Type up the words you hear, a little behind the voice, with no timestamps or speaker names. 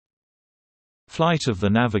Flight of the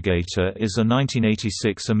Navigator is a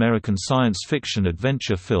 1986 American science fiction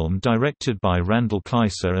adventure film directed by Randall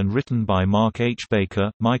Kleiser and written by Mark H.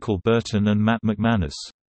 Baker, Michael Burton and Matt McManus.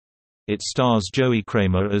 It stars Joey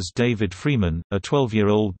Kramer as David Freeman, a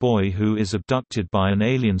 12-year-old boy who is abducted by an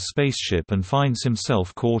alien spaceship and finds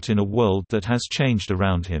himself caught in a world that has changed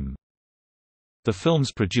around him. The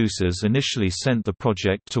film's producers initially sent the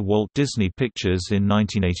project to Walt Disney Pictures in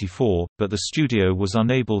 1984, but the studio was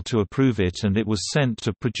unable to approve it and it was sent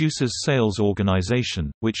to Producers Sales Organization,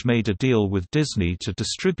 which made a deal with Disney to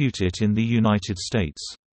distribute it in the United States.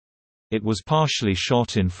 It was partially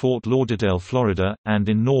shot in Fort Lauderdale, Florida, and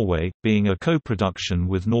in Norway, being a co-production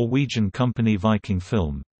with Norwegian company Viking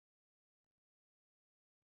Film.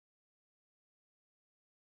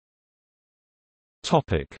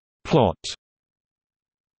 Plot.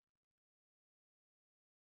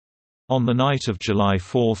 On the night of July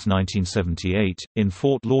 4, 1978, in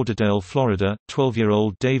Fort Lauderdale, Florida,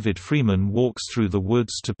 12-year-old David Freeman walks through the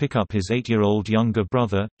woods to pick up his 8-year-old younger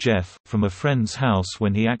brother, Jeff, from a friend's house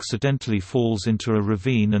when he accidentally falls into a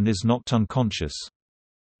ravine and is knocked unconscious.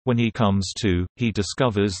 When he comes to, he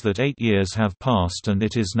discovers that 8 years have passed and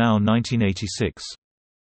it is now 1986.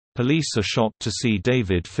 Police are shocked to see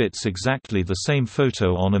David fits exactly the same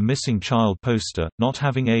photo on a missing child poster, not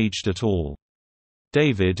having aged at all.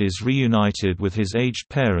 David is reunited with his aged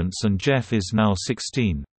parents and Jeff is now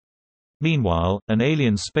 16. Meanwhile, an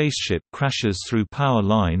alien spaceship crashes through power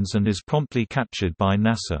lines and is promptly captured by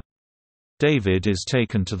NASA. David is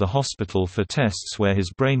taken to the hospital for tests where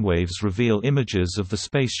his brainwaves reveal images of the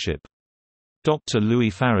spaceship. Dr.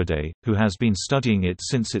 Louis Faraday, who has been studying it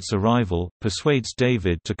since its arrival, persuades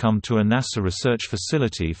David to come to a NASA research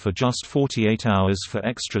facility for just 48 hours for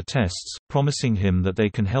extra tests, promising him that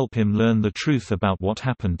they can help him learn the truth about what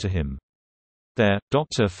happened to him. There,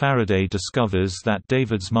 Dr. Faraday discovers that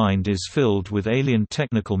David's mind is filled with alien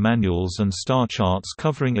technical manuals and star charts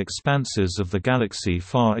covering expanses of the galaxy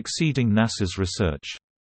far exceeding NASA's research.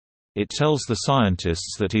 It tells the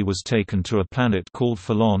scientists that he was taken to a planet called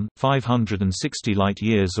Phalon, 560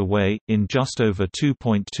 light-years away, in just over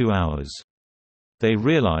 2.2 hours. They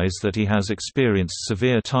realize that he has experienced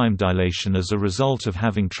severe time dilation as a result of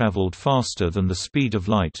having traveled faster than the speed of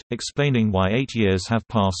light, explaining why 8 years have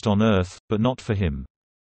passed on Earth, but not for him.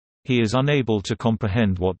 He is unable to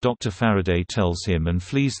comprehend what Dr. Faraday tells him and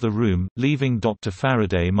flees the room, leaving Dr.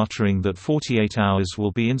 Faraday muttering that 48 hours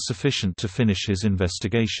will be insufficient to finish his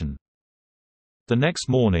investigation. The next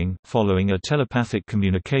morning, following a telepathic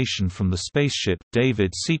communication from the spaceship,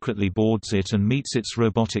 David secretly boards it and meets its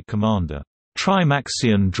robotic commander,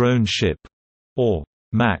 Trimaxion Drone Ship, or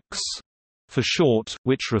MAX for short,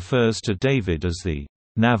 which refers to David as the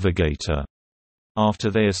Navigator.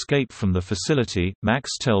 After they escape from the facility,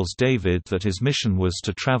 Max tells David that his mission was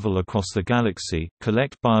to travel across the galaxy,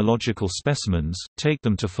 collect biological specimens, take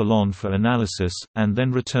them to Phalon for analysis, and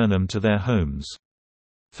then return them to their homes.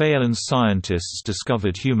 Phalanx scientists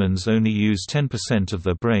discovered humans only use 10% of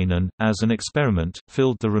their brain and, as an experiment,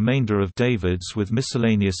 filled the remainder of David's with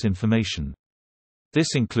miscellaneous information.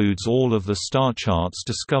 This includes all of the star charts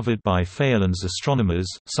discovered by Phalanx astronomers,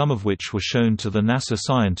 some of which were shown to the NASA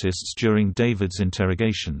scientists during David's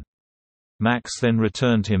interrogation. Max then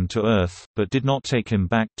returned him to Earth, but did not take him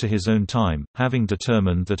back to his own time, having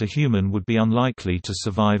determined that a human would be unlikely to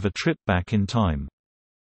survive a trip back in time.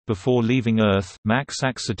 Before leaving Earth, Max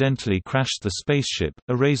accidentally crashed the spaceship,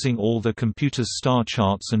 erasing all the computer's star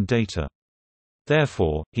charts and data.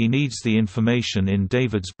 Therefore, he needs the information in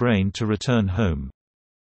David's brain to return home.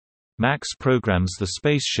 Max programs the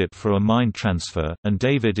spaceship for a mind transfer, and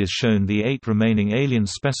David is shown the 8 remaining alien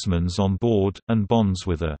specimens on board, and bonds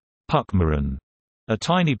with a Puckmaran, a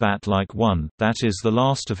tiny bat-like one, that is the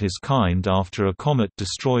last of his kind after a comet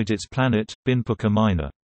destroyed its planet, Binpuka Minor.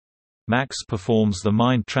 Max performs the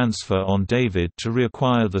mind transfer on David to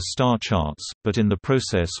reacquire the star charts, but in the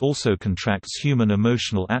process also contracts human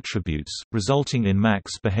emotional attributes, resulting in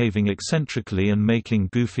Max behaving eccentrically and making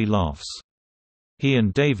goofy laughs. He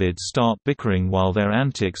and David start bickering while their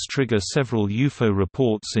antics trigger several UFO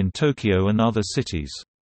reports in Tokyo and other cities.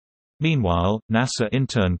 Meanwhile, NASA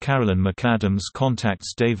intern Carolyn McAdams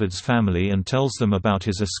contacts David's family and tells them about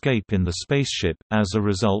his escape in the spaceship. As a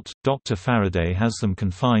result, Dr. Faraday has them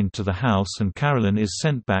confined to the house and Carolyn is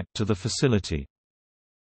sent back to the facility.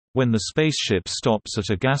 When the spaceship stops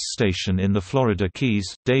at a gas station in the Florida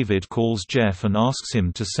Keys, David calls Jeff and asks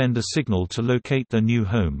him to send a signal to locate their new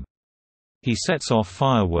home. He sets off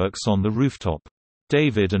fireworks on the rooftop.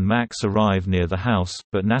 David and Max arrive near the house,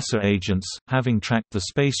 but NASA agents, having tracked the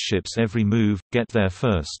spaceship's every move, get there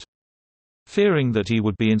first. Fearing that he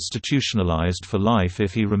would be institutionalized for life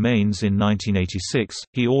if he remains in 1986,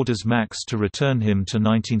 he orders Max to return him to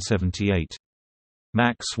 1978.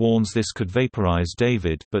 Max warns this could vaporize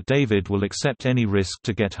David, but David will accept any risk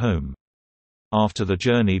to get home. After the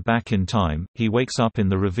journey back in time, he wakes up in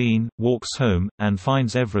the ravine, walks home, and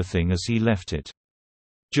finds everything as he left it.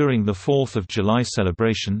 During the 4th of July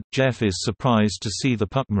celebration, Jeff is surprised to see the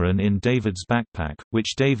Puckmaran in David's backpack,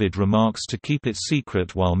 which David remarks to keep it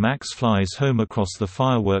secret while Max flies home across the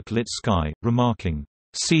firework-lit sky, remarking,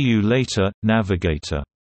 "See you later, Navigator."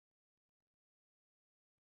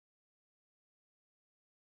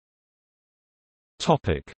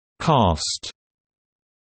 Cast.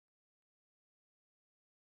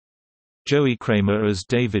 Joey Kramer as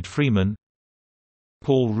David Freeman,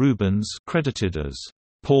 Paul Reubens, credited as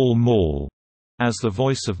Paul Mall, as the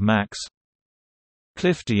voice of Max,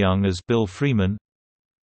 Cliff DeYoung as Bill Freeman,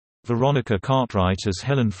 Veronica Cartwright as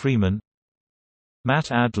Helen Freeman,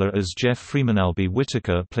 Matt Adler as Jeff Freeman. Albie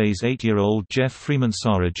Whitaker plays 8-year-old Jeff Freeman.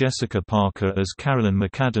 Sarah Jessica Parker as Carolyn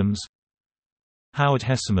McAdams, Howard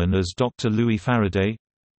Hesseman as Dr. Louis Faraday,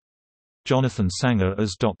 Jonathan Sanger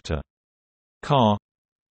as Dr. Carr,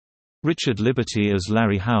 Richard Liberty as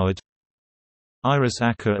Larry Howard, Iris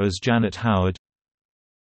Acker as Janet Howard,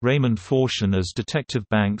 Raymond Fortune as Detective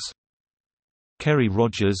Banks, Kerry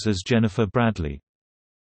Rogers as Jennifer Bradley.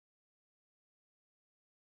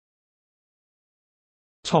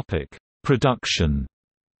 Production.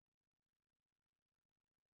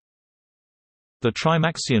 The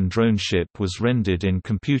Trimaxion drone ship was rendered in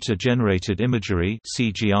computer-generated imagery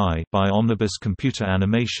 (CGI) by Omnibus Computer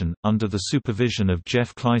Animation, under the supervision of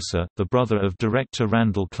Jeff Kleiser, the brother of director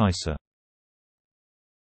Randall Kleiser.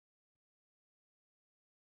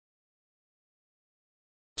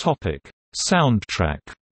 Soundtrack.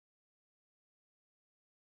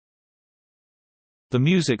 The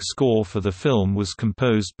music score for the film was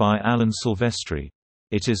composed by Alan Silvestri.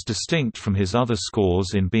 It is distinct from his other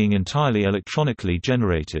scores in being entirely electronically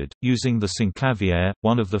generated, using the synclavier,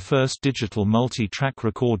 one of the first digital multi-track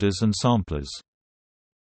recorders and samplers.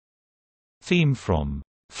 Theme from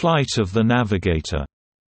Flight of the Navigator.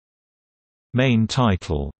 Main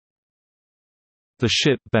title: The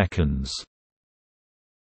Ship Beckons.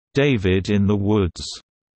 David in the Woods.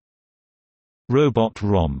 Robot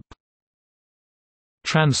Romp.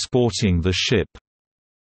 Transporting the Ship.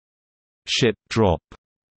 Ship Drop.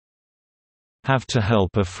 Have to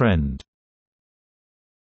Help a Friend.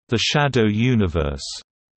 The Shadow Universe.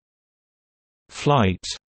 Flight.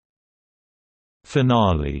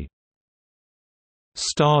 Finale.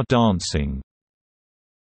 Star Dancing.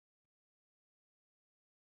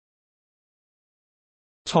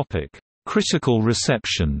 Critical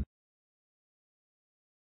reception.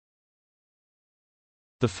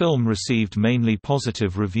 The film received mainly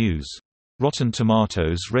positive reviews. Rotten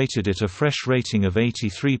Tomatoes rated it a fresh rating of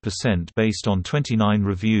 83% based on 29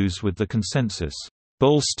 reviews, with the consensus,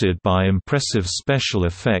 "bolstered by impressive special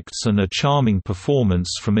effects and a charming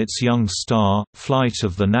performance from its young star, Flight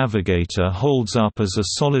of the Navigator holds up as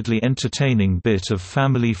a solidly entertaining bit of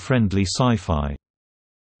family-friendly sci-fi."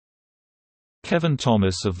 Kevin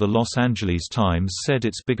Thomas of the Los Angeles Times said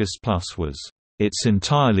its biggest plus was, "It's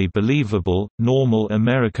entirely believable, normal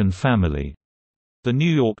American family." The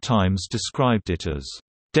New York Times described it as,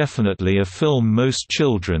 "definitely a film most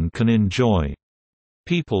children can enjoy."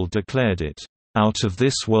 People declared it, "out of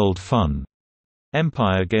this world fun."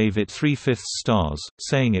 Empire gave it 3/5 stars,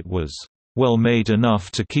 saying it was, "well made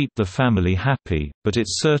enough to keep the family happy, but it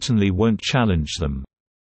certainly won't challenge them."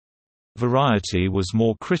 Variety was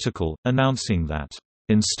more critical, announcing that,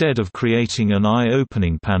 "instead of creating an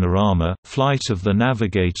eye-opening panorama, Flight of the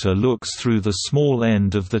Navigator looks through the small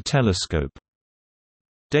end of the telescope."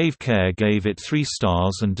 Dave Kerr gave it 3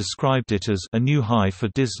 stars and described it as a new high for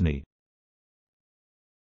Disney.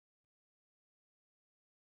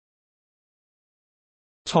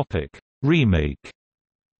 Remake.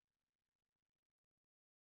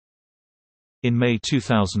 In May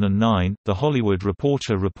 2009, The Hollywood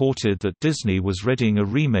Reporter reported that Disney was readying a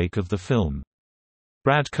remake of the film.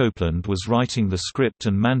 Brad Copeland was writing the script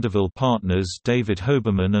and Mandeville partners David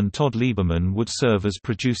Hoberman and Todd Lieberman would serve as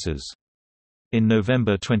producers. In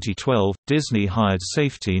November 2012, Disney hired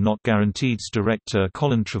Safety Not Guaranteed's director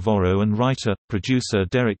Colin Trevorrow and writer-producer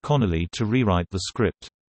Derek Connolly to rewrite the script.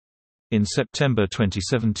 In September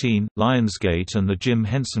 2017, Lionsgate and the Jim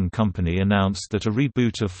Henson Company announced that a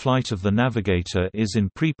reboot of Flight of the Navigator is in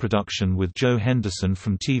pre-production, with Joe Henderson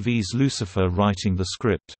from TV's Lucifer writing the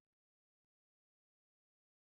script.